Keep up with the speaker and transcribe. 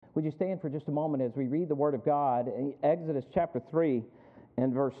Would you stand for just a moment as we read the Word of God, Exodus chapter 3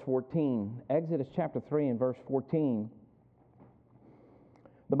 and verse 14. Exodus chapter 3 and verse 14.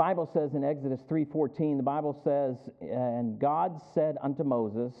 The Bible says in Exodus 3:14, the Bible says, "And God said unto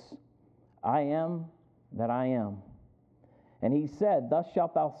Moses, I am that I am. And he said, Thus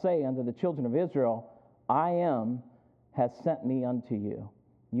shalt thou say unto the children of Israel, I am has sent me unto you."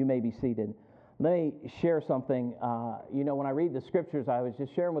 You may be seated. Let me share something. When I read the scriptures, I was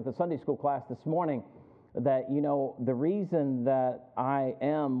just sharing with the Sunday school class this morning that, the reason that I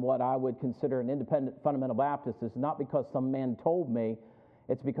am what I would consider an independent fundamental Baptist is not because some man told me,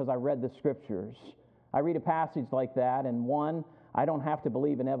 it's because I read the scriptures. I read a passage like that, and one, I don't have to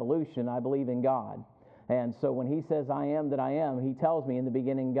believe in evolution, I believe in God. And so when he says, I am that I am, he tells me in the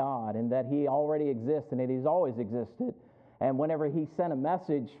beginning God, and that he already exists and that he's always existed. And whenever he sent a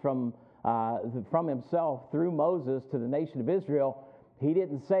message from himself through Moses to the nation of Israel, he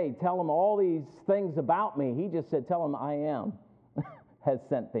didn't say, tell them all these things about me. He just said, tell them I am has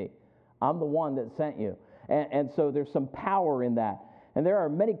sent thee. I'm the one that sent you. And so there's some power in that. And there are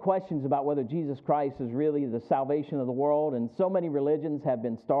many questions about whether Jesus Christ is really the salvation of the world. And so many religions have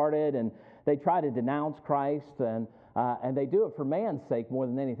been started, and they try to denounce Christ, and they do it for man's sake more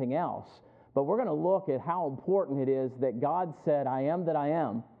than anything else. But we're going to look at how important it is that God said, I am that I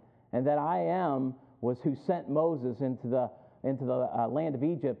am, and that I am was who sent Moses into the land of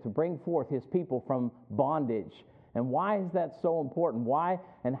Egypt to bring forth his people from bondage. And why is that so important? Why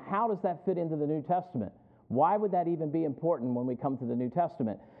and how does that fit into the New Testament? Why would that even be important when we come to the New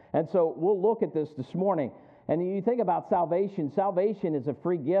Testament? And so we'll look at this morning. And you think about salvation. Salvation is a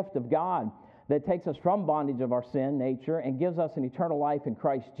free gift of God that takes us from bondage of our sin nature and gives us an eternal life in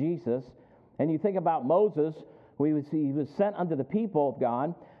Christ Jesus. And you think about Moses, he was sent unto the people of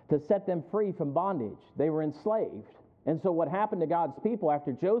God to set them free from bondage. They were enslaved. And so what happened to God's people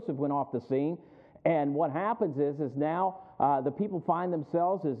after Joseph went off the scene, and what happens is now the people find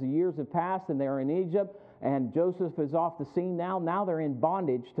themselves, as the years have passed and they're in Egypt, and Joseph is off the scene now they're in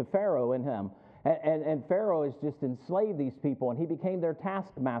bondage to Pharaoh and him. And Pharaoh has just enslaved these people, and he became their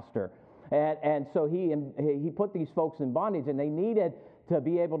taskmaster. And so he put these folks in bondage, and they needed to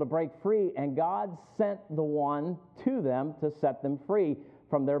be able to break free, and God sent the one to them to set them free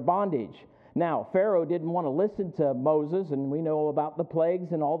from their bondage. Now, Pharaoh didn't want to listen to Moses, and we know about the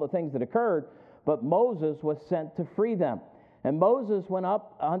plagues and all the things that occurred, but Moses was sent to free them. And Moses went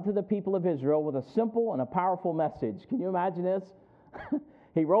up unto the people of Israel with a simple and a powerful message. Can you imagine this?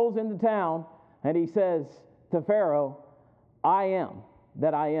 He rolls into town, and he says to Pharaoh, I am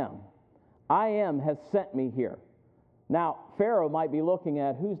that I am. I am has sent me here. Now, Pharaoh might be looking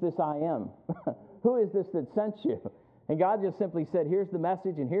at, who's this I am? Who is this that sent you? And God just simply said, here's the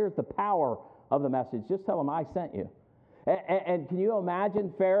message, and here's the power of the message. Just tell him I sent you. And can you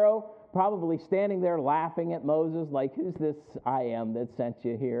imagine Pharaoh probably standing there laughing at Moses, like, who's this I am that sent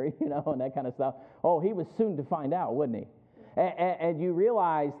you here, and that kind of stuff. Oh, he was soon to find out, wouldn't he? And you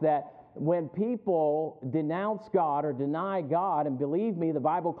realize that when people denounce God or deny God, and believe me, the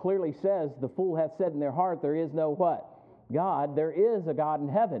Bible clearly says, the fool hath said in their heart, there is no what? God. There is a God in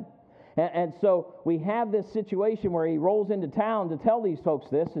heaven. And so we have this situation where he rolls into town to tell these folks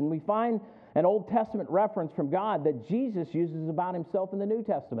this, and we find an Old Testament reference from God that Jesus uses about himself in the New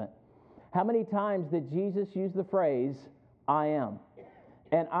Testament. How many times did Jesus use the phrase, I am?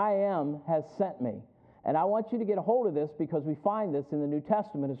 And I am has sent me. And I want you to get a hold of this because we find this in the New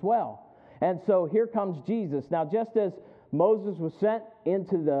Testament as well. And so here comes Jesus. Now, just as Moses was sent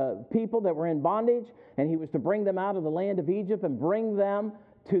into the people that were in bondage, and he was to bring them out of the land of Egypt and bring them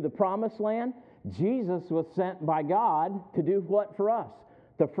to the promised land, Jesus was sent by God to do what for us?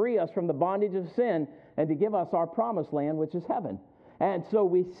 To free us from the bondage of sin and to give us our promised land, which is heaven. And so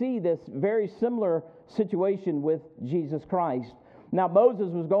we see this very similar situation with Jesus Christ. Now, Moses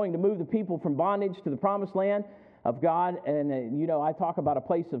was going to move the people from bondage to the promised land of God. And, I talk about a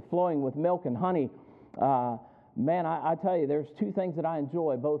place of flowing with milk and honey. Man, I tell you, there's two things that I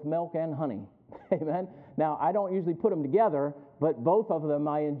enjoy, both milk and honey. Amen. Now, I don't usually put them together, but both of them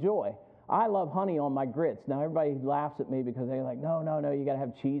I enjoy. I love honey on my grits. Now, everybody laughs at me because they're like, no, you got to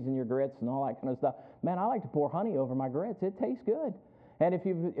have cheese in your grits and all that kind of stuff. Man, I like to pour honey over my grits. It tastes good. And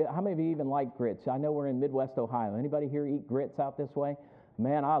how many of you even like grits? I know we're in Midwest Ohio. Anybody here eat grits out this way?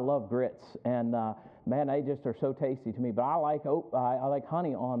 Man, I love grits, and man, they just are so tasty to me. But I like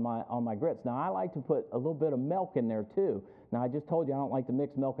honey on my grits. Now, I like to put a little bit of milk in there too. Now, I just told you I don't like to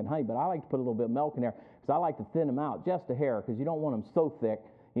mix milk and honey, but I like to put a little bit of milk in there because I like to thin them out just a hair because you don't want them so thick.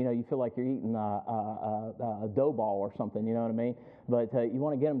 You feel like you're eating a dough ball or something. You know what I mean? But you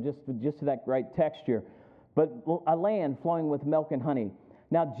want to get them just to that right texture. But a land flowing with milk and honey.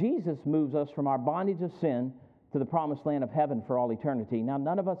 Now, Jesus moves us from our bondage of sin to the promised land of heaven for all eternity. Now,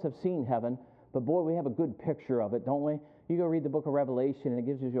 none of us have seen heaven, but boy, we have a good picture of it, don't we? You go read the book of Revelation, and it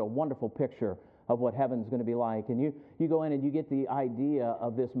gives you a wonderful picture of what heaven's going to be like. And you go in and you get the idea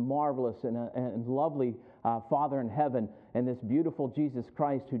of this marvelous and lovely Father in heaven and this beautiful Jesus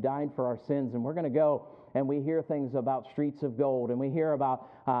Christ who died for our sins. And we're going to go and we hear things about streets of gold, and we hear about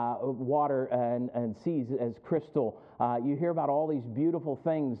water and seas as crystal. You hear about all these beautiful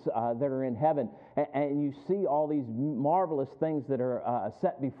things that are in heaven, and you see all these marvelous things that are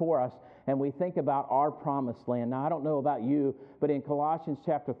set before us, and we think about our promised land. Now, I don't know about you, but in Colossians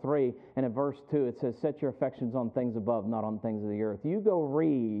chapter 3 and in verse 2, it says, set your affections on things above, not on things of the earth. You go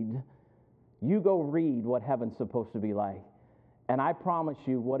read what heaven's supposed to be like. And I promise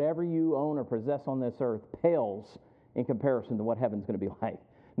you, whatever you own or possess on this earth pales in comparison to what heaven's going to be like.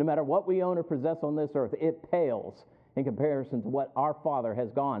 No matter what we own or possess on this earth, it pales in comparison to what our Father has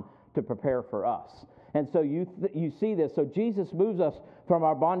gone to prepare for us. And so you see this. So Jesus moves us from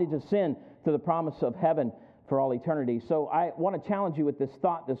our bondage of sin to the promise of heaven for all eternity. So I want to challenge you with this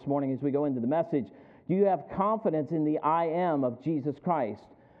thought this morning as we go into the message. Do you have confidence in the I am of Jesus Christ?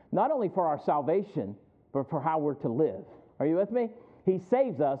 Not only for our salvation, but for how we're to live. Are you with me? He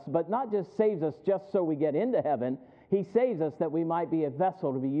saves us, but not just saves us just so we get into heaven. He saves us that we might be a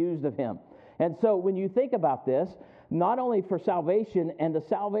vessel to be used of Him. And so when you think about this, not only for salvation and the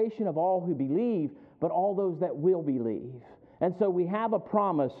salvation of all who believe, but all those that will believe. And so we have a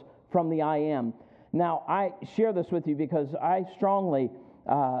promise from the I am. Now, I share this with you because I strongly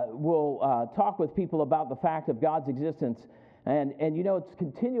will talk with people about the fact of God's existence. And you know, it's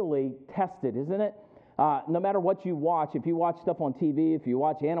continually tested, isn't it? No matter what you watch, if you watch stuff on TV, if you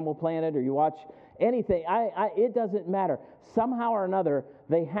watch Animal Planet, or you watch anything, it doesn't matter. Somehow or another,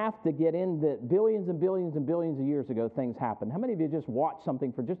 they have to get in that billions and billions and billions of years ago things happened. How many of you just watch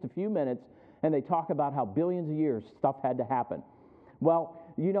something for just a few minutes and they talk about how billions of years stuff had to happen? Well,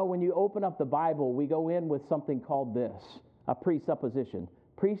 you know, when you open up the Bible, we go in with something called this, a presupposition,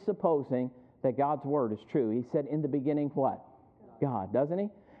 presupposing that God's word is true. He said, in the beginning, what? God, doesn't he?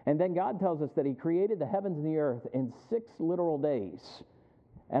 And then God tells us that he created the heavens and the earth in 6 literal days.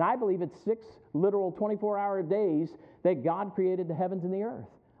 And I believe it's 6 literal 24-hour days that God created the heavens and the earth.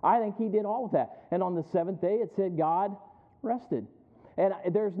 I think he did all of that. And on the 7th day, it said God rested. And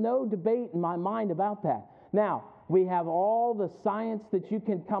there's no debate in my mind about that. Now, we have all the science that you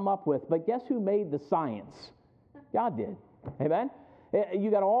can come up with, but guess who made the science? God did. Amen?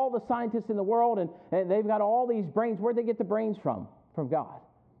 You got all the scientists in the world, and they've got all these brains. Where'd they get the brains from? From God.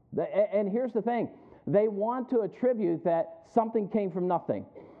 And here's the thing. They want to attribute that something came from nothing.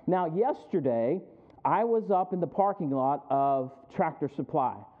 Now, yesterday, I was up in the parking lot of Tractor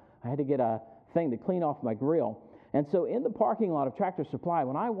Supply. I had to get a thing to clean off my grill. And so in the parking lot of Tractor Supply,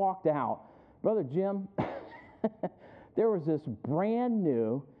 when I walked out, Brother Jim, there was this brand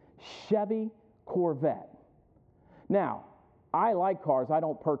new Chevy Corvette. Now, I like cars. I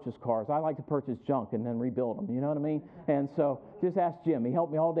don't purchase cars. I like to purchase junk and then rebuild them. You know what I mean? And so just ask Jim. He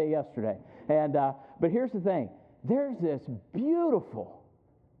helped me all day yesterday. And but here's the thing. There's this beautiful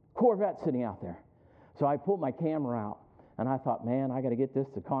Corvette sitting out there. So I pulled my camera out, and I thought, man, I got to get this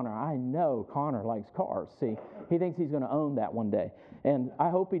to Connor. I know Connor likes cars. See, he thinks he's going to own that one day. And I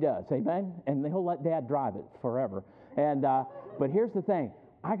hope he does. Amen? And he'll let Dad drive it forever. And but here's the thing.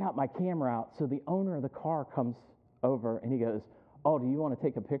 I got my camera out, so the owner of the car comes over and he goes, oh, do you want to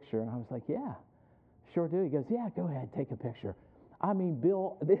take a picture? And I was like, yeah, sure do. He goes, yeah, go ahead, take a picture. I mean,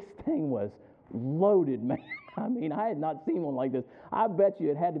 Bill, this thing was loaded, man. I mean, I had not seen one like this. I bet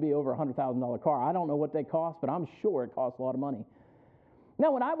you it had to be over a $100,000 car. I don't know what they cost, but I'm sure it cost a lot of money.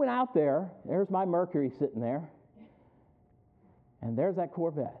 Now, when I went out there's my Mercury sitting there, and there's that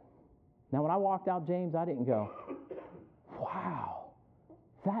Corvette. Now, when I walked out, James, I didn't go, wow,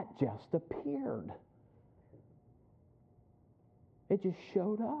 that just appeared. It just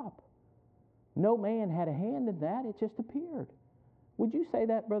showed up. No man had a hand in that. It just appeared. Would you say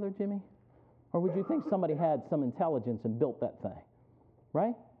that, Brother Jimmy? Or would you think somebody had some intelligence and built that thing?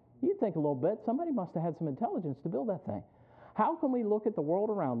 Right? You'd think a little bit. Somebody must have had some intelligence to build that thing. How can we look at the world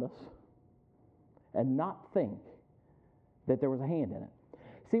around us and not think that there was a hand in it?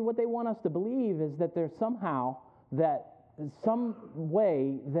 See, what they want us to believe is that there's somehow that some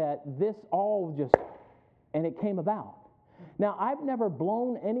way that this all just, and it came about. Now, I've never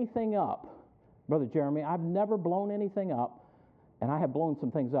blown anything up, Brother Jeremy. I've never blown anything up, and I have blown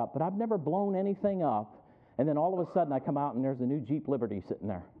some things up, but I've never blown anything up, and then all of a sudden I come out and there's a new Jeep Liberty sitting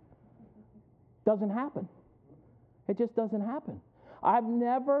there. Doesn't happen. It just doesn't happen. I've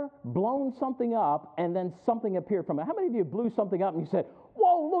never blown something up and then something appeared from it. How many of you blew something up and you said,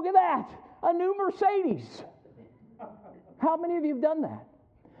 whoa, look at that, a new Mercedes? How many of you have done that?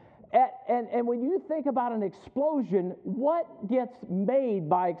 And when you think about an explosion, what gets made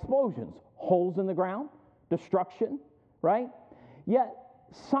by explosions? Holes in the ground, destruction, right? Yet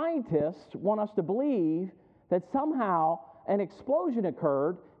scientists want us to believe that somehow an explosion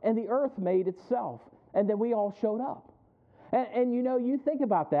occurred and the earth made itself, and then we all showed up. And you know, you think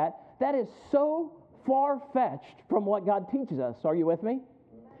about that, that is so far-fetched from what God teaches us. Are you with me?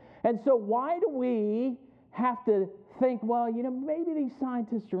 And so why do we have to think, well, you know, maybe these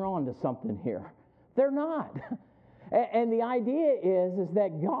scientists are on to something here? They're not. And the idea is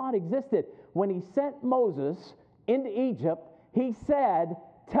that God existed. When he sent Moses into Egypt, he said,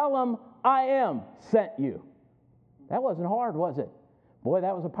 tell them I am sent you. That wasn't hard, was it? Boy,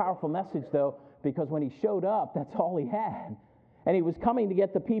 that was a powerful message, though, because when he showed up, that's all he had. And he was coming to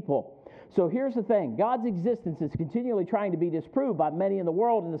get the people. So here's the thing. God's existence is continually trying to be disproved by many in the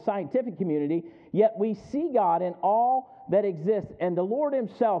world in the scientific community, yet we see God in all that exists, and the Lord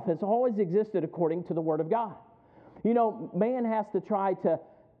himself has always existed according to the Word of God. You know, man has to try to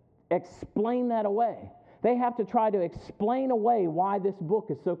explain that away. They have to try to explain away why this book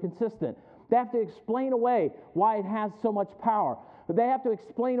is so consistent. They have to explain away why it has so much power. They have to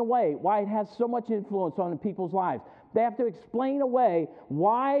explain away why it has so much influence on people's lives. They have to explain away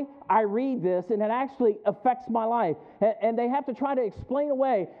why I read this and it actually affects my life. And they have to try to explain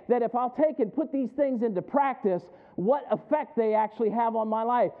away that if I'll take and put these things into practice, what effect they actually have on my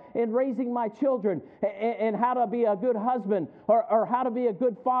life in raising my children, and how to be a good husband, or how to be a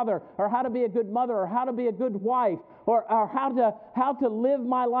good father, or how to be a good mother, or how to be a good wife, or how to live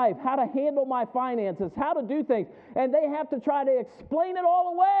my life, how to handle my finances, how to do things. And they have to try to explain it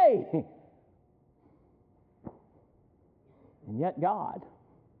all away. And yet God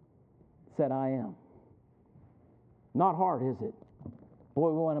said, I am. Not hard, is it? Boy,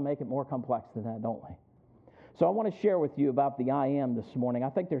 we want to make it more complex than that, don't we? So I want to share with you about the I am this morning. I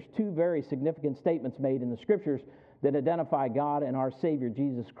think there's two very significant statements made in the Scriptures that identify God and our Savior,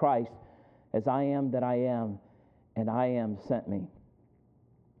 Jesus Christ, as I am that I am, and I am sent me.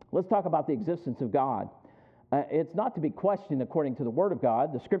 Let's talk about the existence of God. It's not to be questioned according to the Word of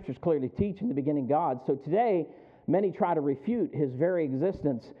God. The Scriptures clearly teach in the beginning God. So today, many try to refute his very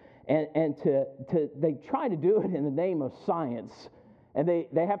existence, and they try to do it in the name of science. And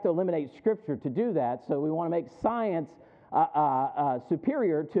they have to eliminate Scripture to do that. So we want to make science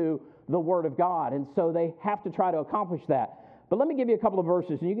superior to the Word of God. And so they have to try to accomplish that. But let me give you a couple of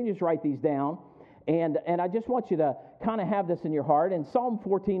verses, and you can just write these down. And I just want you to kind of have this in your heart. In Psalm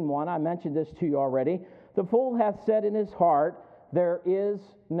 14:1, I mentioned this to you already. The fool hath said in his heart, there is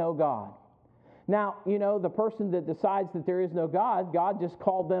no God. Now, you know, the person that decides that there is no God, God just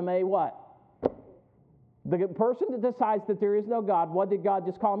called them a what? The person that decides that there is no God, what did God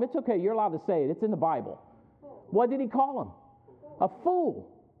just call him? It's okay, you're allowed to say it. It's in the Bible. What did he call him? A fool.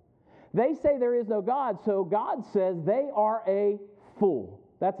 They say there is no God, so God says they are a fool.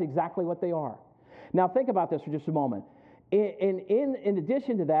 That's exactly what they are. Now, think about this for just a moment. In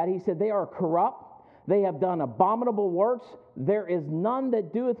addition to that, he said they are corrupt. They have done abominable works. There is none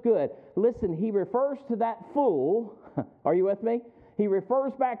that doeth good. Listen, he refers to that fool. Are you with me? He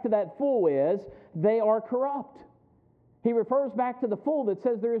refers back to that fool is they are corrupt. He refers back to the fool that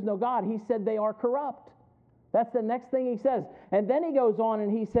says there is no God. He said they are corrupt. That's the next thing he says. And then he goes on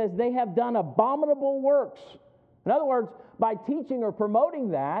and he says they have done abominable works. In other words, by teaching or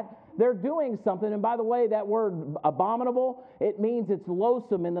promoting that, they're doing something. And by the way, that word abominable, it means it's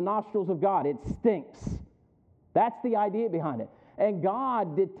loathsome in the nostrils of God. It stinks. That's the idea behind it. And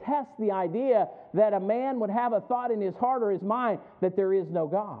God detests the idea that a man would have a thought in his heart or his mind that there is no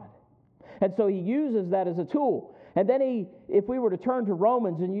God. And so he uses that as a tool. And then if we were to turn to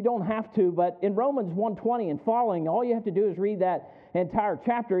Romans, and you don't have to, but in Romans 1:20 and following, all you have to do is read that entire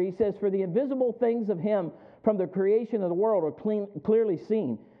chapter. He says, for the invisible things of him from the creation of the world are clearly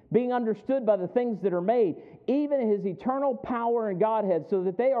seen, being understood by the things that are made, even his eternal power and Godhead, so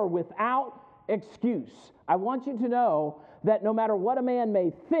that they are without excuse. I want you to know that no matter what a man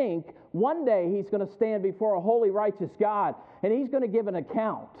may think, one day he's going to stand before a holy, righteous God, and he's going to give an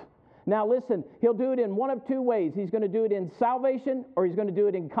account. Now listen, he'll do it in one of two ways. He's going to do it in salvation, or he's going to do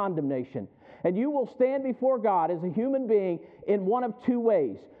it in condemnation. And you will stand before God as a human being in one of two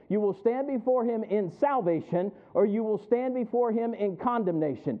ways. You will stand before him in salvation, or you will stand before him in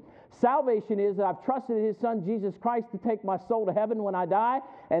condemnation. Salvation is that I've trusted in His Son, Jesus Christ, to take my soul to heaven when I die,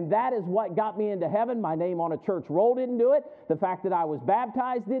 and that is what got me into heaven. My name on a church roll didn't do it. The fact that I was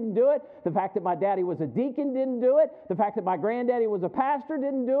baptized didn't do it. The fact that my daddy was a deacon didn't do it. The fact that my granddaddy was a pastor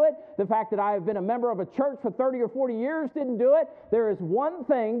didn't do it. The fact that I have been a member of a church for 30 or 40 years didn't do it. There is one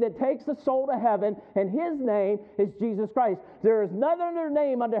thing that takes a soul to heaven, and His name is Jesus Christ. There is none other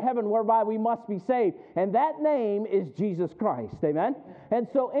name under heaven whereby we must be saved, and that name is Jesus Christ. Amen? And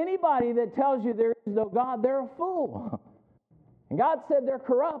so anybody that tells you there is no God, they're a fool. And God said they're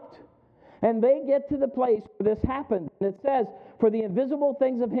corrupt. And they get to the place where this happens. And it says, for the invisible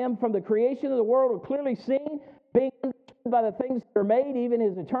things of Him from the creation of the world are clearly seen, being understood by the things that are made, even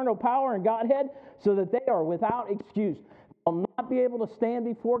His eternal power and Godhead, so that they are without excuse. They'll not be able to stand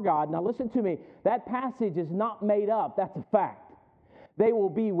before God. Now listen to me. That passage is not made up. That's a fact. They will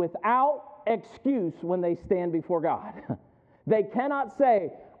be without excuse when they stand before God. They cannot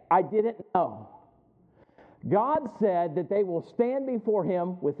say, I didn't know. God said that they will stand before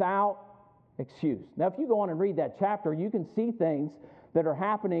Him without excuse. Now, if you go on and read that chapter, you can see things that are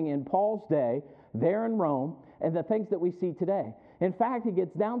happening in Paul's day, there in Rome, and the things that we see today. In fact, it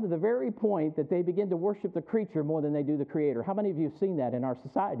gets down to the very point that they begin to worship the creature more than they do the Creator. How many of you have seen that in our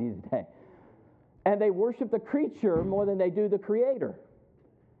society today? And they worship the creature more than they do the Creator.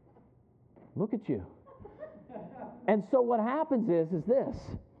 Look at you. And so what happens is this.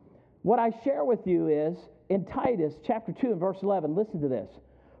 What I share with you is, in Titus chapter 2 and verse 11, listen to this.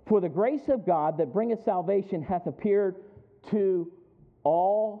 For the grace of God that bringeth salvation hath appeared to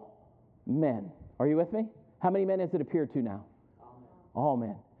all men. Are you with me? How many men has it appeared to now? All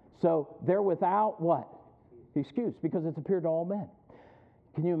men. So they're without what? Excuse, because it's appeared to all men.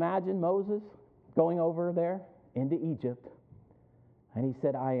 Can you imagine Moses going over there into Egypt, and he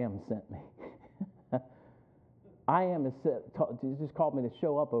said, I am sent me. I am just called me to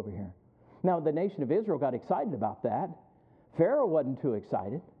show up over here. Now, the nation of Israel got excited about that. Pharaoh wasn't too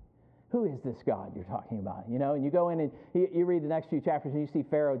excited. Who is this God you're talking about? You know, and you go in and you read the next few chapters and you see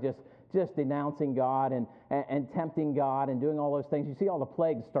Pharaoh just denouncing God and tempting God and doing all those things. You see all the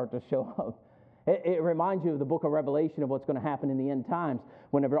plagues start to show up. It reminds you of the book of Revelation of what's going to happen in the end times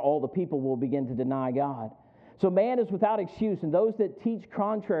whenever all the people will begin to deny God. So man is without excuse, and those that teach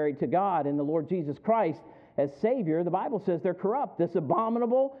contrary to God and the Lord Jesus Christ as Savior, the Bible says they're corrupt. It's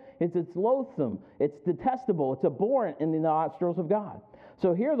abominable, it's loathsome, it's detestable, it's abhorrent in the nostrils of God.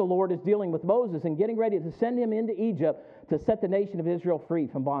 So here the Lord is dealing with Moses and getting ready to send him into Egypt to set the nation of Israel free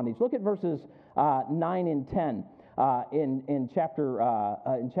from bondage. Look at verses 9 and 10 in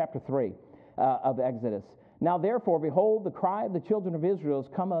chapter 3 of Exodus. Now therefore, behold, the cry of the children of Israel is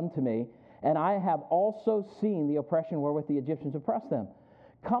come unto me, and I have also seen the oppression wherewith the Egyptians oppress them.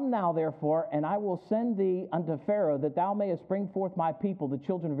 Come now, therefore, and I will send thee unto Pharaoh, that thou mayest bring forth my people, the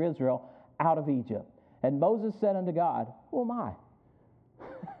children of Israel, out of Egypt. And Moses said unto God, who am I?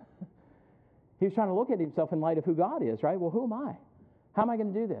 He was trying to look at himself in light of who God is, right? Well, who am I? How am I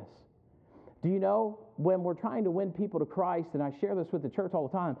going to do this? Do you know, when we're trying to win people to Christ, and I share this with the church all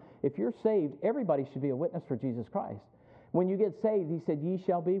the time, if you're saved, everybody should be a witness for Jesus Christ. When you get saved, He said, ye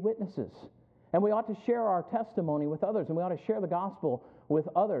shall be witnesses. And we ought to share our testimony with others, and we ought to share the gospel with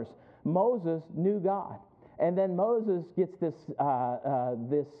others. Moses knew God. And then Moses gets this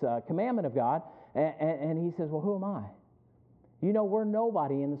commandment of God, and he says, well, who am I? You know, we're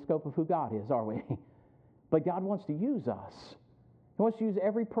nobody in the scope of who God is, are we? But God wants to use us. He wants to use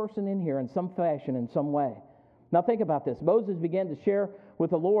every person in here in some fashion, in some way. Now think about this. Moses began to share with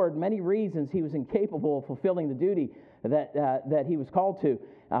the Lord many reasons he was incapable of fulfilling the duty that he was called to.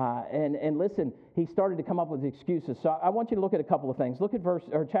 And listen, he started to come up with excuses. So I want you to look at a couple of things. Look at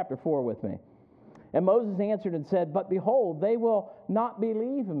chapter 4 with me. And Moses answered and said, but behold, they will not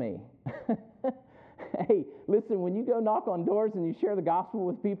believe me. Hey, listen, when you go knock on doors and you share the gospel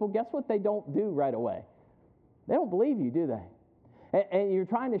with people, guess what they don't do right away? They don't believe you, do they? And you're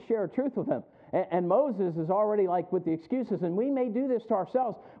trying to share truth with them. And Moses is already like with the excuses, and we may do this to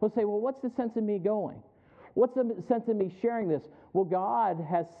ourselves. We'll say, well, what's the sense of me going? What's the sense of me sharing this? Well, God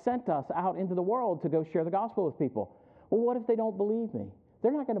has sent us out into the world to go share the gospel with people. Well, what if they don't believe me?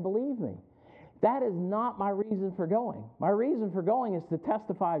 They're not going to believe me. That is not my reason for going. My reason for going is to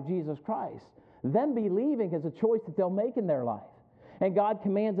testify of Jesus Christ. Them believing is a choice that they'll make in their life. And God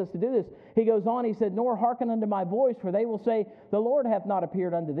commands us to do this. He goes on, he said, nor hearken unto my voice, for they will say, the Lord hath not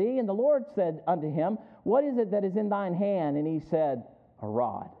appeared unto thee. And the Lord said unto him, what is it that is in thine hand? And he said, a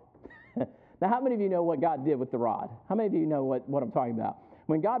rod. Now, how many of you know what God did with the rod? How many of you know what I'm talking about?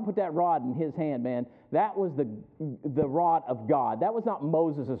 When God put that rod in his hand, man, that was the rod of God. That was not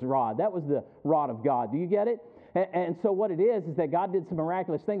Moses' rod. That was the rod of God. Do you get it? And so what it is that God did some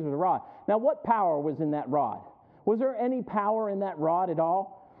miraculous things with the rod. Now, what power was in that rod? Was there any power in that rod at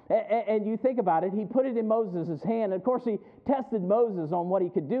all? And you think about it, he put it in Moses' hand. Of course, he tested Moses on what he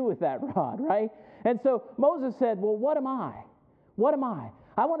could do with that rod, right? And so Moses said, well, what am I? What am I?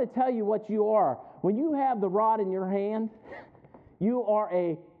 I want to tell you what you are. When you have the rod in your hand, you are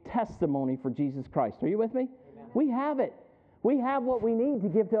a testimony for Jesus Christ. Are you with me? Amen. We have it. We have what we need to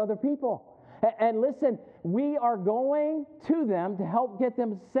give to other people. And listen, we are going to them to help get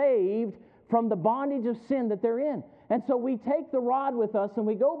them saved from the bondage of sin that they're in. And so we take the rod with us and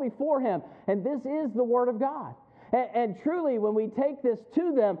we go before him. And this is the Word of God. And truly, when we take this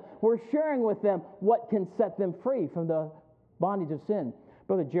to them, we're sharing with them what can set them free from the bondage of sin.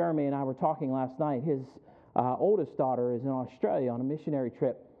 Brother Jeremy and I were talking last night. His oldest daughter is in Australia on a missionary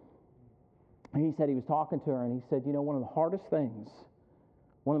trip. And he said he was talking to her and he said, you know, one of the hardest things,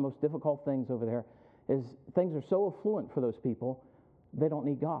 one of the most difficult things over there is things are so affluent for those people, they don't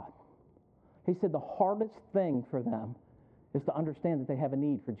need God. He said the hardest thing for them is to understand that they have a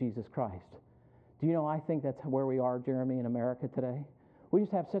need for Jesus Christ. Do you know, I think that's where we are, Jeremy, in America today. We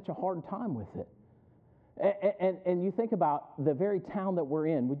just have such a hard time with it. And you think about the very town that we're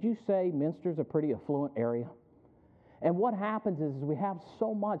in. Would you say Minster's a pretty affluent area? And what happens is we have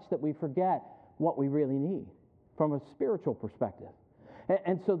so much that we forget what we really need from a spiritual perspective.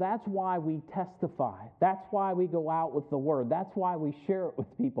 And so that's why we testify. That's why we go out with the Word. That's why we share it with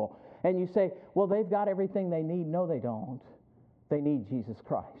people. And you say, well, they've got everything they need. No, they don't. They need Jesus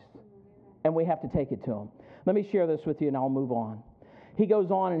Christ. And we have to take it to them. Let me share this with you and I'll move on. He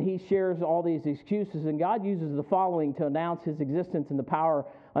goes on and he shares all these excuses, and God uses the following to announce his existence and the power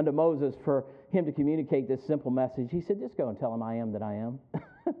unto Moses for him to communicate this simple message. He said, just go and tell him I am that I am.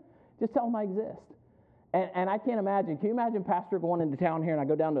 Just tell him I exist. And I can't imagine, can you imagine pastor going into town here and I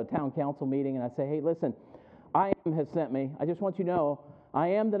go down to a town council meeting and I say, hey, listen, I am has sent me. I just want you to know, I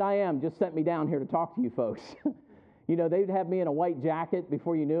am that I am just sent me down here to talk to you folks. You know, they'd have me in a white jacket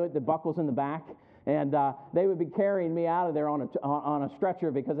before you knew it, the buckles in the back. And they would be carrying me out of there on a stretcher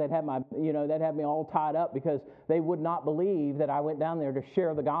because they'd have me all tied up because they would not believe that I went down there to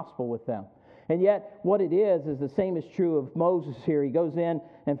share the gospel with them. And yet, what it is the same is true of Moses here. He goes in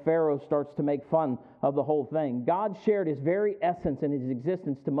and Pharaoh starts to make fun of the whole thing. God shared his very essence and his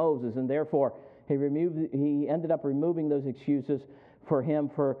existence to Moses, and therefore he ended up removing those excuses for him,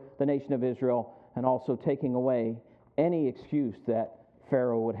 for the nation of Israel, and also taking away any excuse that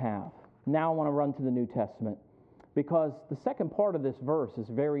Pharaoh would have. Now I want to run to the New Testament because the second part of this verse is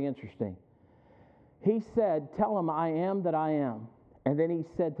very interesting. He said, tell him I am that I am. And then he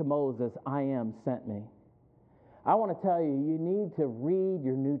said to Moses, I am sent me. I want to tell you, you need to read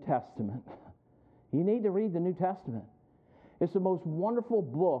your New Testament. You need to read the New Testament. It's the most wonderful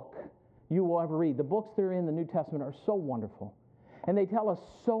book you will ever read. The books that are in the New Testament are so wonderful. And they tell us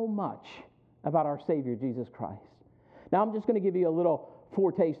so much about our Savior, Jesus Christ. Now, I'm just going to give you a little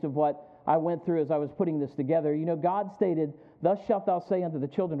foretaste of what I went through as I was putting this together. You know, God stated, thus shalt thou say unto the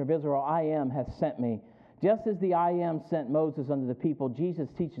children of Israel, I am hath sent me. Just as the I am sent Moses unto the people, Jesus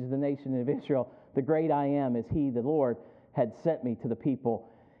teaches the nation of Israel, the great I am is he, the Lord, had sent me to the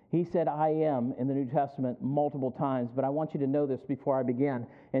people. He said I am in the New Testament multiple times, but I want you to know this before I begin.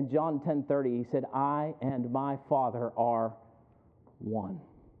 In John 10:30, he said, I and my Father are one.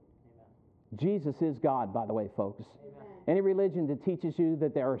 Amen. Jesus is God, by the way, folks. Amen. Any religion that teaches you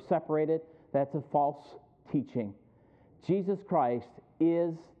that they are separated, that's a false teaching. Jesus Christ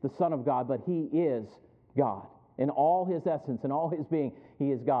is the Son of God, but he is God. In all his essence, in all his being,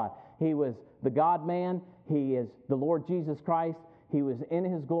 he is God. He was the God-man. He is the Lord Jesus Christ. He was in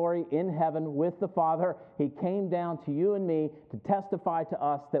his glory in heaven with the Father. He came down to you and me to testify to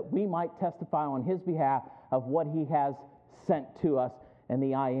us that we might testify on his behalf of what he has sent to us, and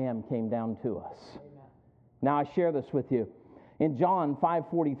the I am came down to us. Amen. Now I share this with you. In John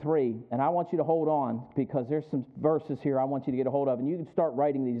 5:43, and I want you to hold on because there's some verses here I want you to get a hold of, and you can start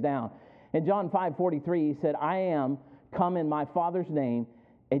writing these down. In John 5:43, he said, I am come in my Father's name,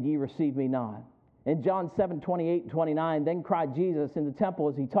 and ye receive me not. In John 7:28 and 29, then cried Jesus in the temple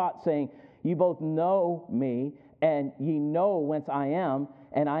as he taught, saying, you both know me, and ye know whence I am,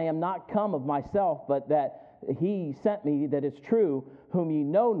 and I am not come of myself, but that he sent me, that is true, whom ye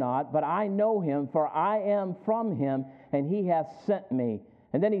know not, but I know him, for I am from him, and he hath sent me.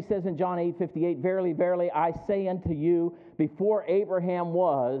 And then he says in John 8:58, verily, verily, I say unto you, before Abraham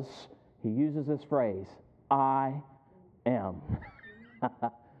was, he uses this phrase, I am.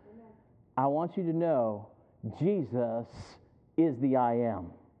 I want you to know Jesus is the I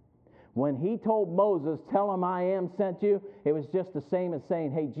am. When he told Moses, tell him I am sent you, it was just the same as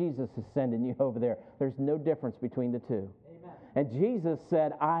saying, hey, Jesus is sending you over there. There's no difference between the two. Amen. And Jesus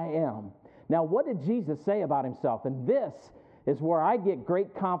said, I am. Now, what did Jesus say about himself? And this is where I get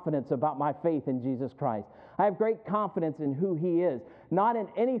great confidence about my faith in Jesus Christ. I have great confidence in who he is. Not in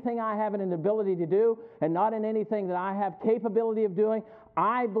anything I have an ability to do, and not in anything that I have capability of doing.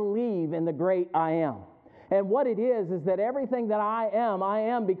 I believe in the great I am. And what it is that everything that I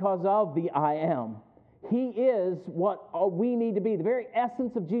am because of the I am. He is what we need to be. The very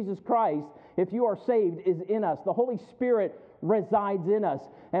essence of Jesus Christ, if you are saved, is in us. The Holy Spirit resides in us.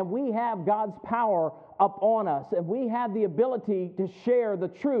 And we have God's power upon us. And we have the ability to share the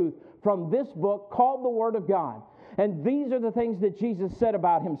truth from this book called the Word of God. And these are the things that Jesus said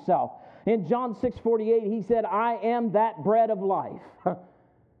about himself. In John 6:48, he said, I am that bread of life.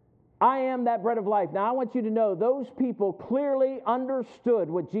 I am that bread of life. Now, I want you to know those people clearly understood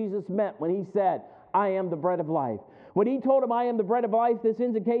what Jesus meant when he said, I am the bread of life. When he told them, I am the bread of life, this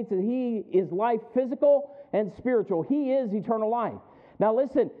indicates that he is life physical and spiritual. He is eternal life. Now,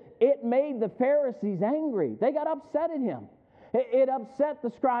 listen, it made the Pharisees angry. They got upset at him. It upset the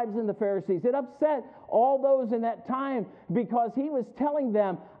scribes and the Pharisees. It upset all those in that time because he was telling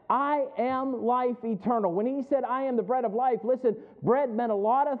them, I am life eternal. When he said, I am the bread of life, listen, bread meant a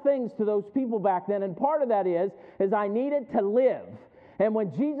lot of things to those people back then. And part of that is I needed to live. And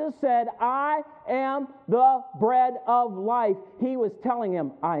when Jesus said, I am the bread of life, he was telling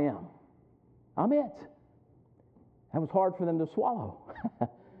him, I am. I'm it. That was hard for them to swallow.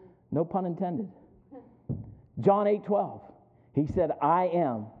 No pun intended. John 8:12. He said, I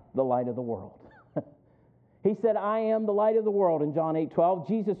am the light of the world. He said, I am the light of the world in John 8:12.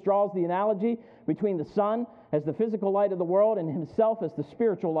 Jesus draws the analogy between the sun as the physical light of the world and himself as the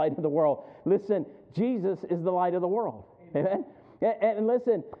spiritual light of the world. Listen, Jesus is the light of the world. Amen? And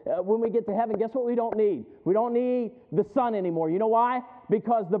listen, when we get to heaven, guess what we don't need? We don't need the sun anymore. You know why?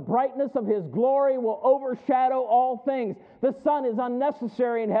 Because the brightness of his glory will overshadow all things. The sun is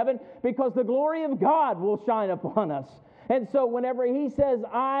unnecessary in heaven because the glory of God will shine upon us. And so whenever he says,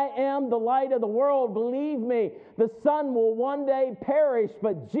 I am the light of the world, believe me, the sun will one day perish,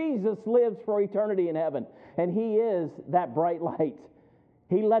 but Jesus lives for eternity in heaven. And he is that bright light.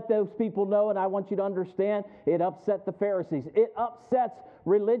 He let those people know, and I want you to understand, it upset the Pharisees. It upsets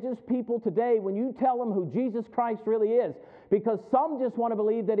religious people today when you tell them who Jesus Christ really is. Because some just want to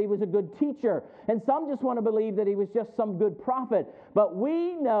believe that he was a good teacher, and some just want to believe that he was just some good prophet. But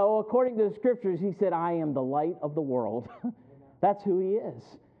we know, according to the scriptures, he said, I am the light of the world. That's who he is.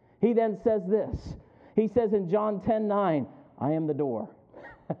 He then says this. He says in John 10:9, I am the door.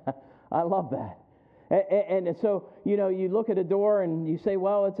 I love that. And so, you know, you look at a door and you say,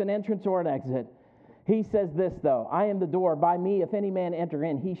 well, it's an entrance or an exit. He says this, though, I am the door. By me, if any man enter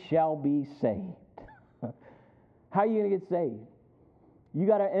in, he shall be saved. How are you going to get saved? You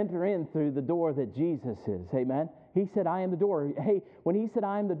got to enter in through the door that Jesus is. Amen? He said, I am the door. Hey, when he said,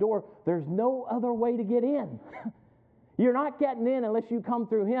 I am the door, there's no other way to get in. You're not getting in unless you come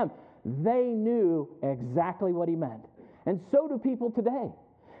through him. They knew exactly what he meant. And so do people today.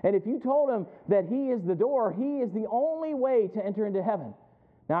 And if you told them that he is the door, he is the only way to enter into heaven.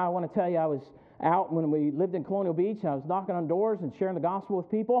 Now, I want to tell you, I was out when we lived in Colonial Beach, and I was knocking on doors and sharing the gospel with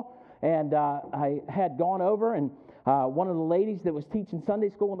people. And I had gone over, and one of the ladies that was teaching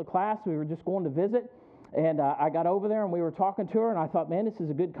Sunday school in the class, we were just going to visit. And I got over there, and we were talking to her, and I thought, man, this is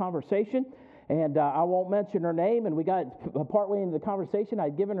a good conversation. And I won't mention her name. And we got partway into the conversation.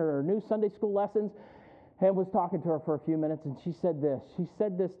 I'd given her her new Sunday school lessons and was talking to her for a few minutes. And she said this. She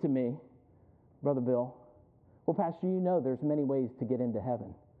said this to me, Brother Bill. Well, Pastor, you know there's many ways to get into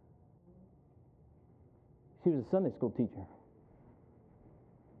heaven. She was a Sunday school teacher.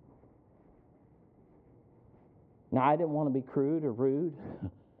 Now, I didn't want to be crude or rude,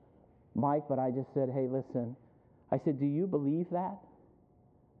 Mike, but I just said, hey, listen. I said, do you believe that?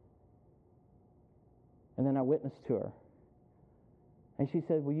 And then I witnessed to her. And she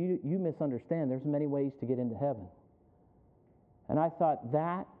said, well, you misunderstand. There's many ways to get into heaven. And I thought,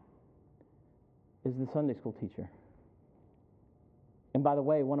 that is the Sunday school teacher. And by the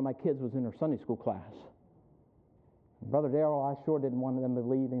way, one of my kids was in her Sunday school class. Brother Darrell, I sure didn't want them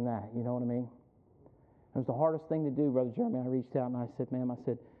believing that. You know what I mean? It was the hardest thing to do, Brother Jeremy. I reached out and I said, ma'am,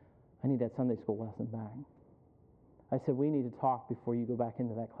 I need that Sunday school lesson back. I said, we need to talk before you go back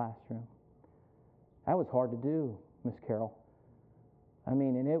into that classroom. That was hard to do, Miss Carol. I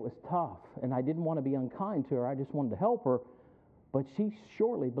mean, and it was tough. And I didn't want to be unkind to her. I just wanted to help her. But she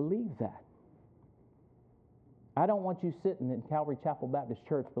surely believed that. I don't want you sitting in Calvary Chapel Baptist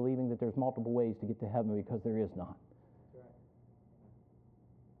Church believing that there's multiple ways to get to heaven, because there is not.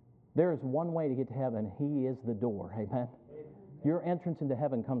 There is one way to get to heaven. He is the door. Amen. Your entrance into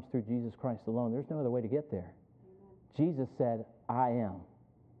heaven comes through Jesus Christ alone. There's no other way to get there. Jesus said, I am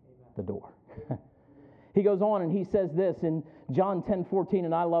the door. He goes on and he says this in John 10:14,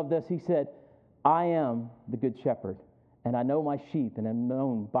 and I love this. He said, I am the good shepherd, and I know my sheep and am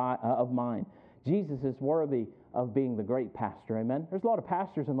known of mine. Jesus is worthy of being the great pastor. Amen. There's a lot of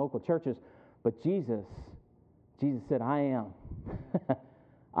pastors in local churches, but Jesus said, I am.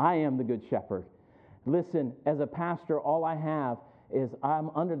 I am the good shepherd. Listen, as a pastor, all I have is I'm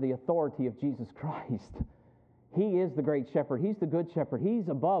under the authority of Jesus Christ. He is the great shepherd. He's the good shepherd. He's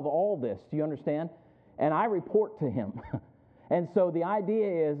above all this. Do you understand? And I report to him. And so the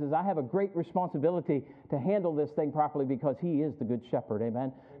idea is I have a great responsibility to handle this thing properly because he is the good shepherd.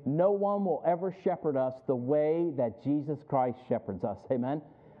 Amen. No one will ever shepherd us the way that Jesus Christ shepherds us. Amen.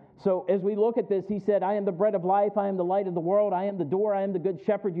 So as we look at this, he said, I am the bread of life. I am the light of the world. I am the door. I am the good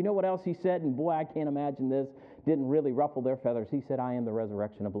shepherd. You know what else he said? And boy, I can't imagine this. Didn't really ruffle their feathers. He said, I am the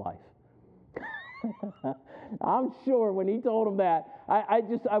resurrection of life. I'm sure when he told them that,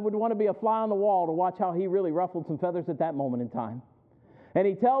 I would want to be a fly on the wall to watch how he really ruffled some feathers at that moment in time. And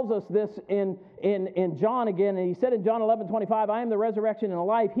he tells us this in John again, and he said in John 11:25, I am the resurrection and the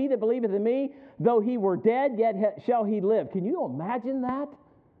life. He that believeth in me, though he were dead, yet shall he live. Can you imagine that?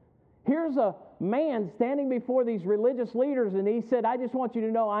 Here's a man standing before these religious leaders, and he said, I just want you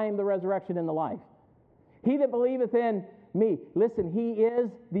to know I am the resurrection and the life. He that believeth in me. Listen, he is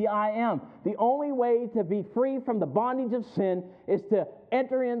the I am. The only way to be free from the bondage of sin is to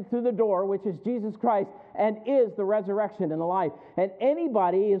enter in through the door, which is Jesus Christ, and is the resurrection and the life. And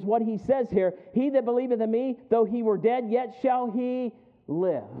anybody is what he says here, he that believeth in me, though he were dead, yet shall he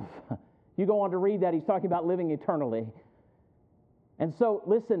live. You go on to read that, he's talking about living eternally. And so,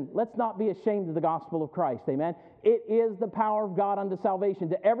 listen, let's not be ashamed of the gospel of Christ, amen? It is the power of God unto salvation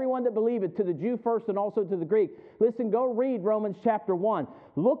to everyone that believeth, to the Jew first and also to the Greek. Listen, go read Romans chapter 1.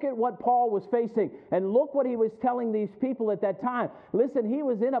 Look at what Paul was facing, and look what he was telling these people at that time. Listen, he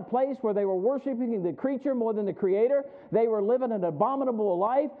was in a place where they were worshiping the creature more than the Creator. They were living an abominable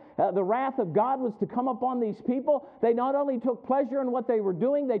life. The wrath of God was to come upon these people. They not only took pleasure in what they were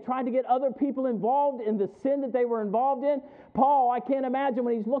doing, they tried to get other people involved in the sin that they were involved in. Paul, I can't imagine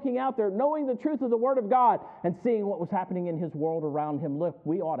when he's looking out there, knowing the truth of the Word of God and seeing what was happening in his world around him. Look,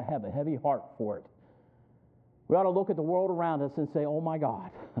 we ought to have a heavy heart for it. We ought to look at the world around us and say, oh my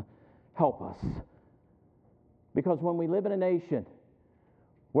God, help us. Because when we live in a nation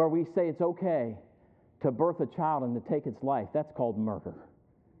where we say it's okay to birth a child and to take its life, that's called murder.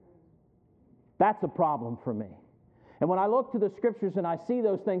 That's a problem for me. And when I look to the Scriptures and I see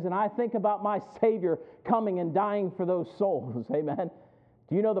those things and I think about my Savior coming and dying for those souls, amen,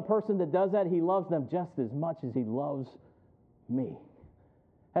 do you know the person that does that, he loves them just as much as he loves me.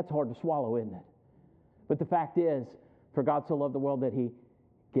 That's hard to swallow, isn't it? But the fact is, for God so loved the world that he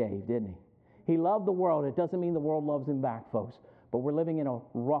gave, didn't he? He loved the world. It doesn't mean the world loves him back, folks. But we're living in a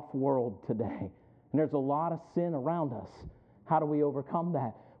rough world today. And there's a lot of sin around us. How do we overcome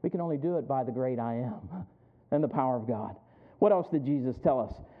that? We can only do it by the great I am and the power of God. What else did Jesus tell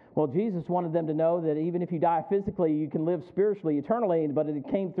us? Well, Jesus wanted them to know that even if you die physically, you can live spiritually, eternally, but it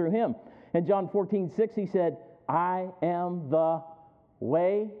came through him. In John 14:6, he said, I am the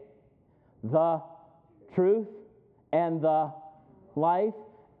way, the truth, and the life,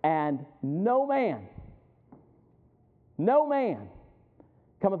 and no man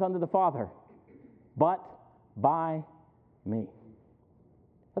cometh unto the Father but by me.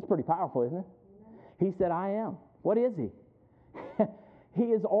 That's pretty powerful, isn't it? He said, I am. What is he?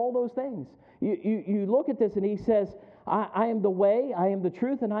 He is all those things. You look at this and he says, I am the way, I am the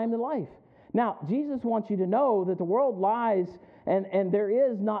truth, and I am the life. Now, Jesus wants you to know that the world lies, and there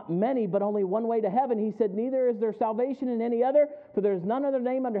is not many, but only one way to heaven. He said, neither is there salvation in any other, for there is none other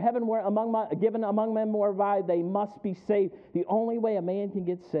name under heaven given among men whereby they must be saved. The only way a man can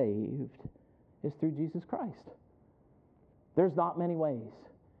get saved is through Jesus Christ. There's not many ways.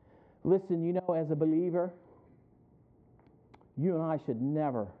 Listen, you know, as a believer, you and I should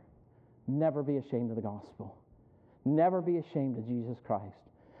never be ashamed of the gospel. Never be ashamed of Jesus Christ.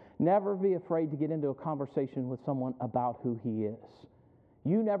 Never be afraid to get into a conversation with someone about who he is.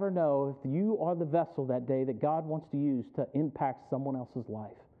 You never know if you are the vessel that day that God wants to use to impact someone else's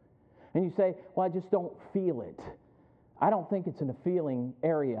life. And you say, well, I just don't feel it. I don't think it's in a feeling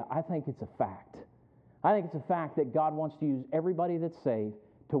area. I think it's a fact. I think it's a fact that God wants to use everybody that's saved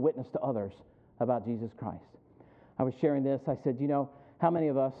to witness to others about Jesus Christ. I was sharing this. I said, you know, how many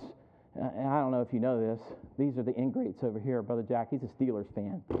of us, and I don't know if you know this, these are the ingrates over here. Brother Jack, he's a Steelers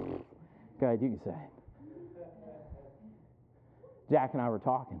fan. Go ahead, you can say it. Jack and I were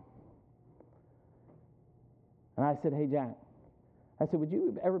talking. And I said, hey, Jack, I said, would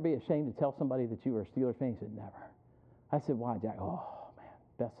you ever be ashamed to tell somebody that you were a Steelers fan? He said, never. I said, why, Jack? Oh,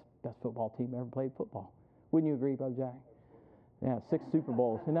 man, best football team ever played football. Wouldn't you agree, Brother Jack? Yeah, 6 Super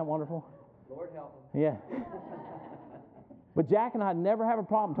Bowls. Isn't that wonderful? Lord help him. Yeah. But Jack and I never have a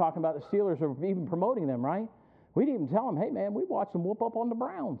problem talking about the Steelers or even promoting them, right? We'd even tell them, hey, man, we watched them whoop up on the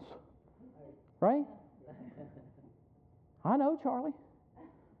Browns. Right? I know, Charlie.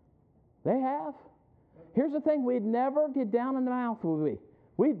 They have. Here's the thing. We'd never get down in the mouth, would we?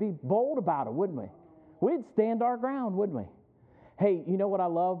 We'd be bold about it, wouldn't we? We'd stand our ground, wouldn't we? Hey, you know what I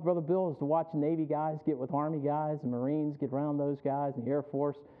love, Brother Bill, is to watch Navy guys get with Army guys and Marines, get around those guys, and the Air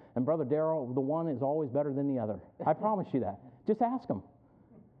Force. And Brother Darrell, the one is always better than the other. I promise you that. Just ask them.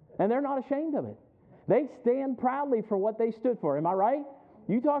 And they're not ashamed of it. They stand proudly for what they stood for. Am I right?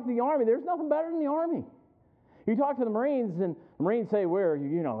 You talk to the Army, there's nothing better than the Army. You talk to the Marines, and the Marines say, we're,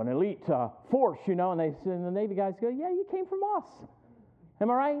 an elite force, and the Navy guys go, yeah, you came from us. Am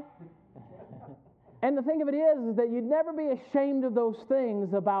I right? And the thing of it is that you'd never be ashamed of those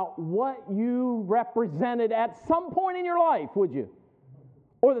things about what you represented at some point in your life, would you?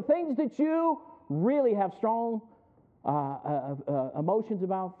 Or the things that you really have strong emotions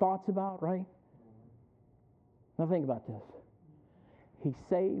about, thoughts about, right? Now think about this. He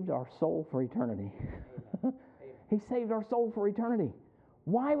saved our soul for eternity. He saved our soul for eternity.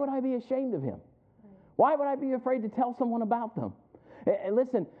 Why would I be ashamed of him? Why would I be afraid to tell someone about them?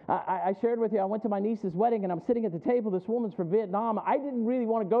 Listen, I shared with you, I went to my niece's wedding, and I'm sitting at the table. This woman's from Vietnam. I didn't really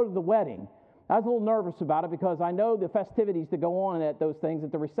want to go to the wedding. I was a little nervous about it because I know the festivities that go on at those things,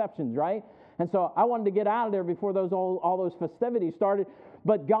 at the receptions, right? And so I wanted to get out of there before all those festivities started.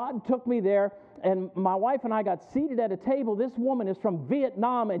 But God took me there, and my wife and I got seated at a table. This woman is from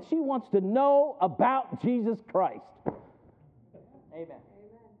Vietnam, and she wants to know about Jesus Christ. Amen.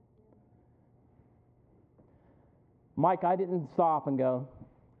 Mike, I didn't stop and go,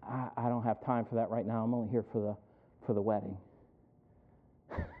 I don't have time for that right now. I'm only here for the wedding.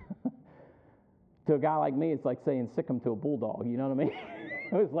 To a guy like me, it's like saying sick him to a bulldog. You know what I mean?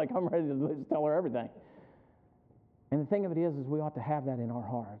 It's like I'm ready to just tell her everything. And the thing of it is we ought to have that in our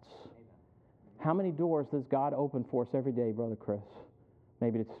hearts. How many doors does God open for us every day, Brother Chris?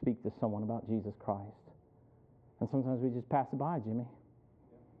 Maybe to speak to someone about Jesus Christ. And sometimes we just pass it by, Jimmy.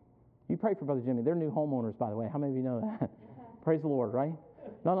 You pray for Brother Jimmy. They're new homeowners, by the way. How many of you know that? Praise the Lord, right?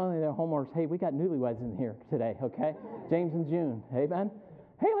 Not only they're homeowners, hey, we got newlyweds in here today, okay? James and June, amen?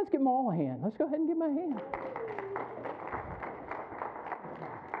 Hey, let's give them all a hand. Let's go ahead and give them a hand.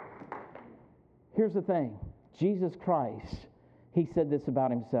 Here's the thing. Jesus Christ, he said this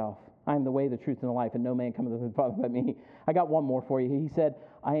about himself. I am the way, the truth, and the life, and no man cometh to the Father but me. I got one more for you. He said,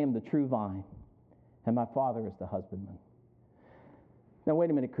 I am the true vine, and my Father is the husbandman. Now,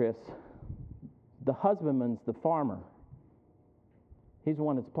 wait a minute, Chris. The husbandman's the farmer. He's the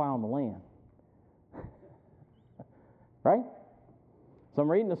one that's plowing the land. Right? So I'm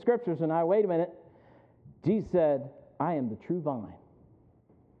reading the scriptures, and wait a minute. Jesus said, I am the true vine.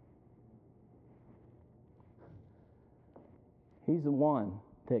 He's the one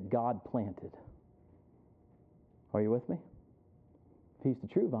that God planted. Are you with me? If he's the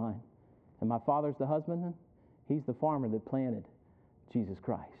true vine, and my Father's the husbandman, he's the farmer that planted Jesus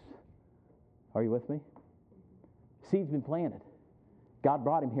Christ. Are you with me? Seed's been planted. God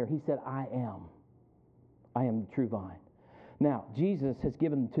brought him here. He said, I am the true vine. Now, Jesus has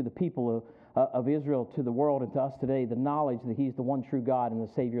given to the people of Israel, to the world, and to us today the knowledge that he's the one true God and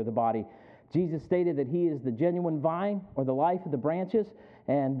the Savior of the body. Jesus stated that he is the genuine vine, or the life of the branches,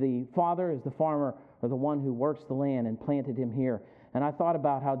 and the Father is the farmer, or the one who works the land and planted him here. And I thought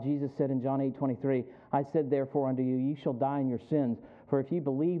about how Jesus said in John 8:23, I said therefore unto you, ye shall die in your sins, for if ye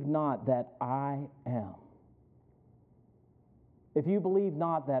believe not that I am. If you believe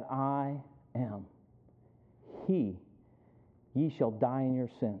not that I am, ye shall die in your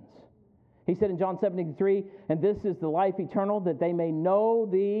sins. He said in John 7:3, and this is the life eternal, that they may know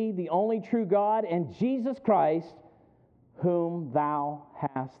thee, the only true God, and Jesus Christ, whom thou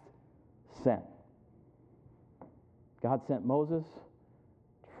hast sent. God sent Moses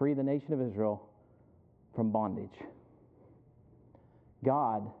to free the nation of Israel from bondage.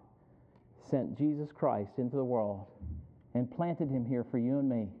 God sent Jesus Christ into the world and planted him here for you and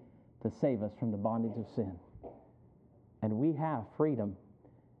me to save us from the bondage of sin. And we have freedom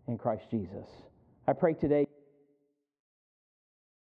in Christ Jesus. I pray today